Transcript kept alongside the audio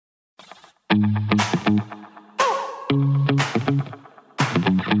Hello,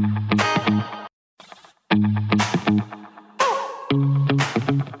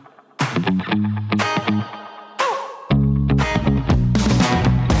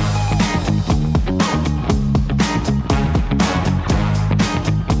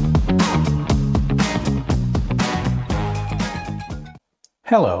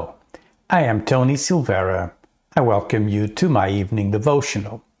 I am Tony Silveira. I welcome you to my evening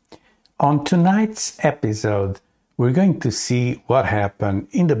devotional. On tonight's episode, we're going to see what happened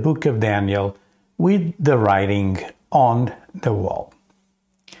in the book of Daniel with the writing on the wall.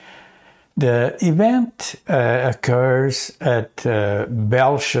 The event occurs at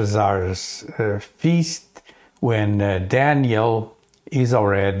Belshazzar's feast when Daniel is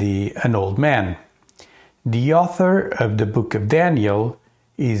already an old man. The author of the book of Daniel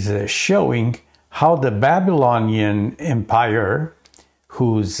is showing how the Babylonian Empire,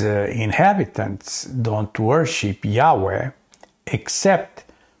 whose inhabitants don't worship Yahweh, except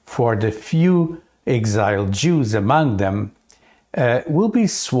for the few exiled Jews among them, will be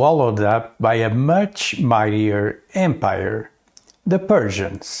swallowed up by a much mightier empire, the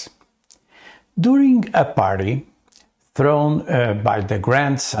Persians. During a party thrown by the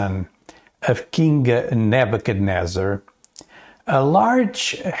grandson of King Nebuchadnezzar, a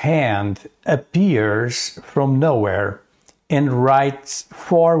large hand appears from nowhere and writes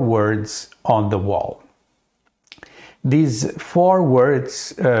 4 words on the wall. These 4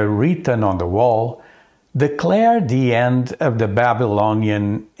 words written on the wall declare the end of the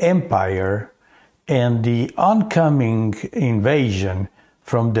Babylonian Empire and the oncoming invasion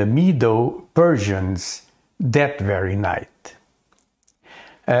from the Medo-Persians that very night.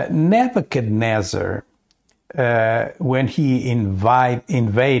 Nebuchadnezzar, when he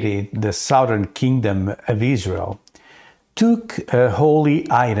invaded the southern kingdom of Israel, took holy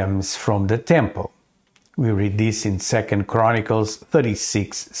items from the temple. We read this in 2 Chronicles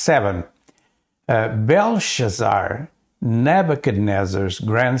 36:7. Belshazzar, Nebuchadnezzar's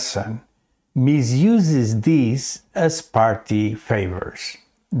grandson, misuses these as party favors.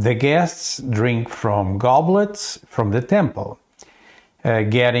 The guests drink from goblets from the temple,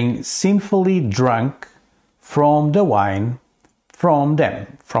 getting sinfully drunk from the wine from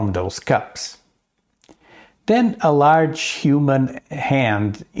those cups. Then a large human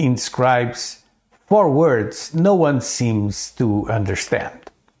hand inscribes 4 words no one seems to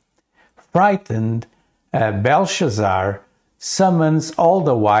understand. Frightened, Belshazzar summons all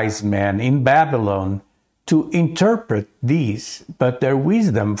the wise men in Babylon to interpret these, but their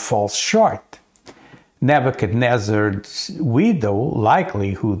wisdom falls short. Nebuchadnezzar's widow,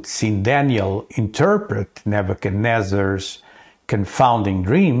 likely who'd seen Daniel interpret Nebuchadnezzar's confounding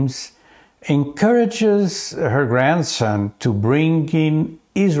dreams, encourages her grandson to bring in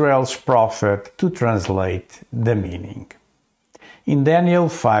Israel's prophet to translate the meaning. In Daniel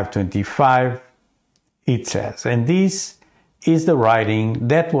 5:25, it says, "And this is the writing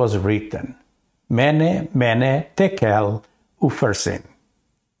that was written, Mene, Mene, Tekel, Upharsin."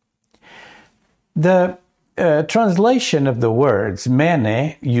 The translation of the words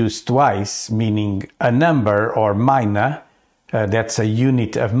mene, used twice, meaning a number or mina, that's a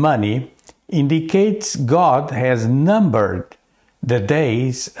unit of money, indicates God has numbered the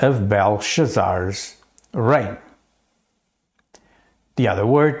days of Belshazzar's reign. The other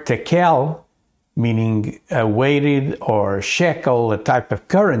word, tekel, meaning a weighted or shekel, a type of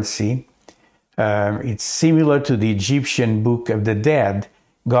currency, it's similar to the Egyptian Book of the Dead.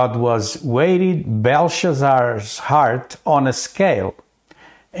 God was weighted Belshazzar's heart on a scale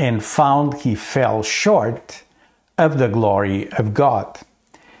and found he fell short of the glory of God.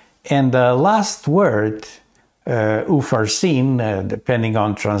 And the last word, Upharsin, depending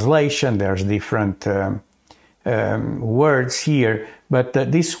on translation, there's different words here, but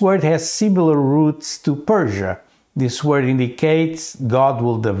this word has similar roots to Persia. This word indicates God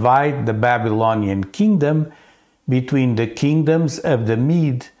will divide the Babylonian kingdom between the kingdoms of the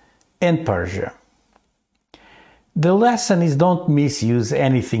Mede and Persia. The lesson is don't misuse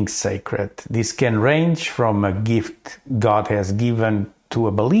anything sacred. This can range from a gift God has given to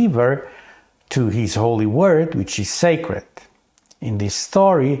a believer to his holy word, which is sacred. In this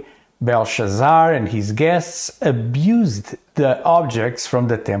story, Belshazzar and his guests abused the objects from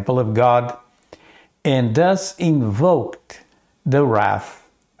the temple of God and thus invoked the wrath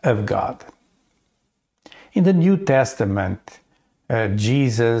of God. In the New Testament,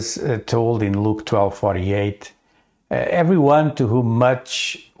 Jesus told in Luke 12:48, everyone to whom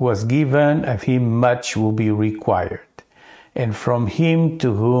much was given, of him much will be required. And from him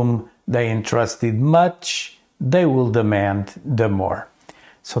to whom they entrusted much, they will demand the more.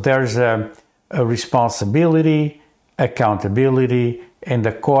 So there's a responsibility, accountability, and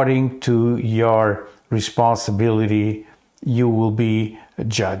according to your responsibility, you will be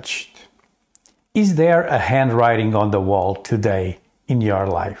judged. Is there a handwriting on the wall today in your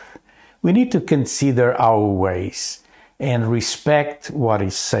life? We need to consider our ways and respect what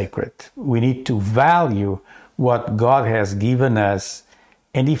is sacred. We need to value what God has given us,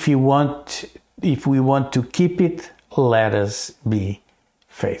 and if we want to keep it, let us be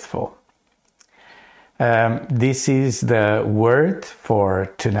faithful. This is the word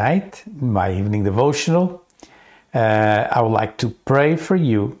for tonight, my evening devotional. I would like to pray for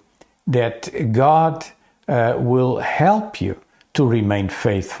you that God will help you to remain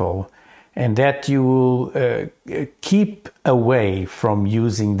faithful, and that you will keep away from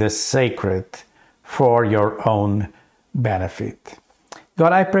using the sacred for your own benefit.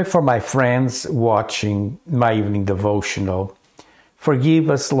 God, I pray for my friends watching my evening devotional. Forgive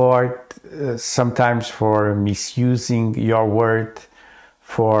us, Lord, sometimes for misusing your word,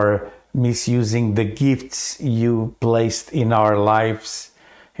 for misusing the gifts you placed in our lives,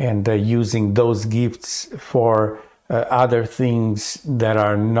 and using those gifts for other things that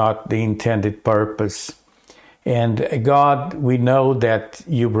are not the intended purpose. And God, we know that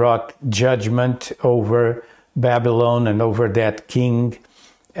you brought judgment over Babylon and over that king,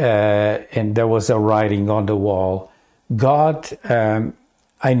 and there was a writing on the wall. God,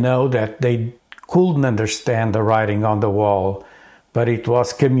 I know that they couldn't understand the writing on the wall, but it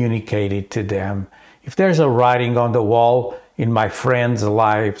was communicated to them. If there's a writing on the wall in my friends'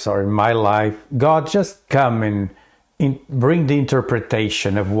 lives or in my life, God, just come and bring the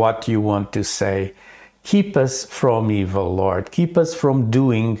interpretation of what you want to say. Keep us from evil, Lord. Keep us from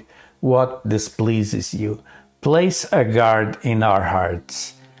doing what displeases you. Place a guard in our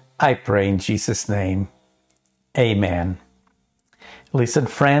hearts. I pray in Jesus' name. Amen. Listen,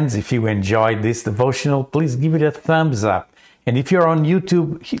 friends, if you enjoyed this devotional, please give it a thumbs up. And if you're on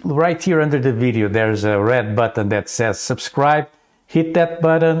YouTube, right here under the video, there's a red button that says subscribe. Hit that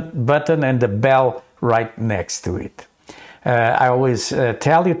button and the bell right next to it. I always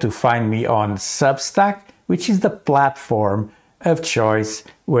tell you to find me on Substack, which is the platform of choice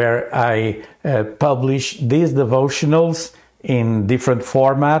where I publish these devotionals in different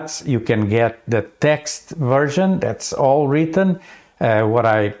formats. You can get the text version, that's all written, what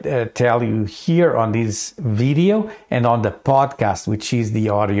I tell you here on this video, and on the podcast, which is the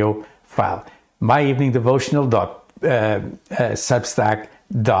audio file.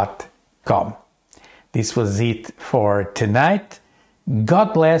 myeveningdevotional.substack.com. This was it for tonight.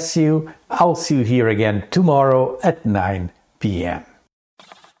 God bless you. I'll see you here again tomorrow at 9 p.m.